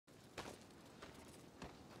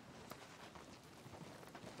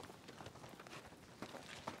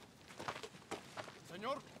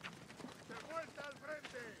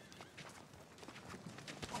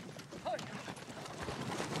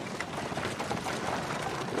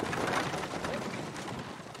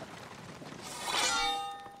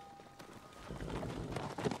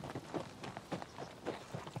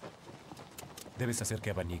Debes hacer que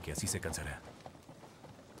abanique, así se cansará.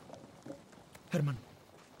 Hermano,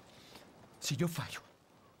 si yo fallo,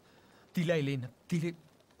 dile a Helena, dile...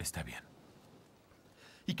 Está bien.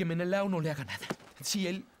 Y que Menelao no le haga nada. Si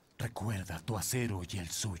él... Recuerda tu acero y el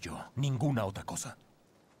suyo. Ninguna otra cosa.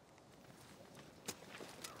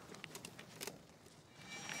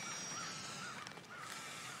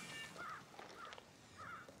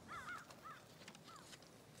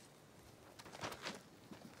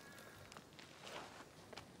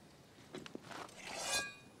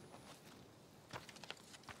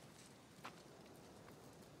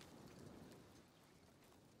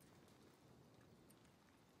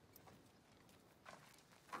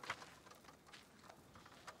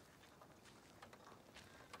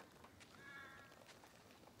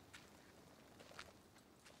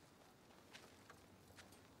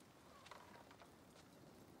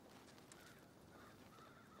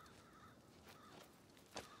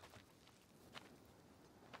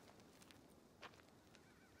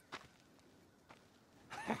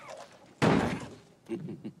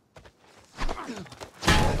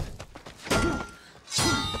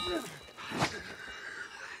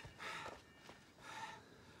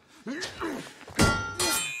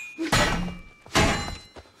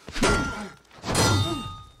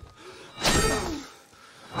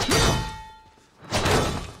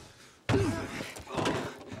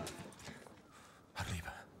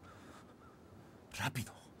 Arriba.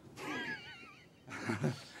 Rápido.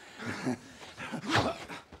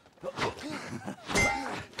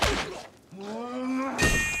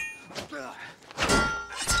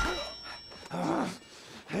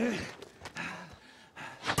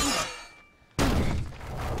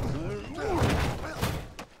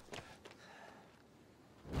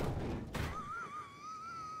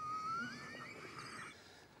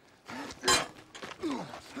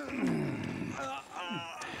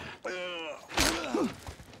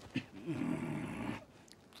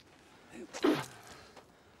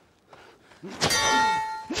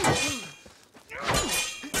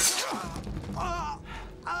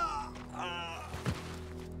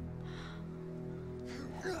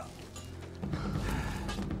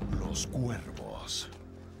 Los cuervos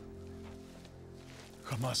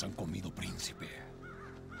jamás han comido príncipe.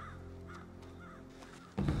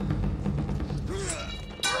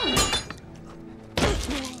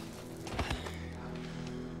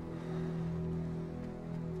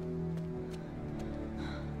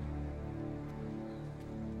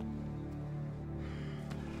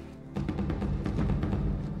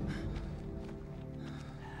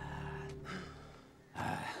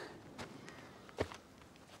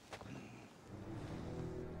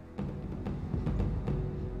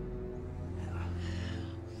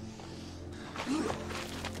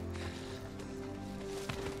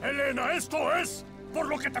 Helena, ¿esto es por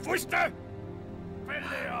lo que te fuiste?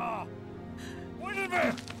 ¡Pelea!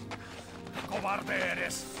 ¡Vuelve! ¡Qué cobarde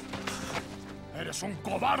eres! ¡Eres un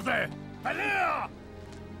cobarde! ¡Pelea!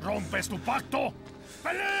 ¿Rompes tu pacto?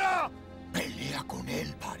 ¡Pelea! Pelea con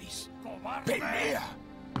él, Paris. ¡Cobarde! ¡Pelea!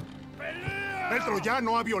 ¡Pelea! El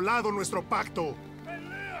troyano ha violado nuestro pacto.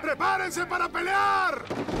 ¡Pelea! ¡Prepárense para pelear!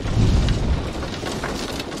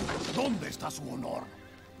 ¿Dónde está su honor?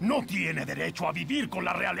 No tiene derecho a vivir con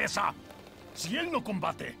la realeza. Si él no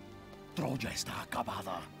combate, Troya está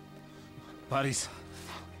acabada. Paris.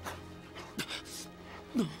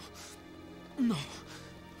 No.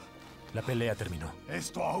 La pelea terminó.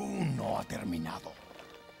 Esto aún no ha terminado.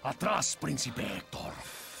 Atrás, príncipe Héctor.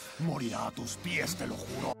 Morirá a tus pies, te lo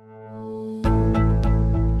juro.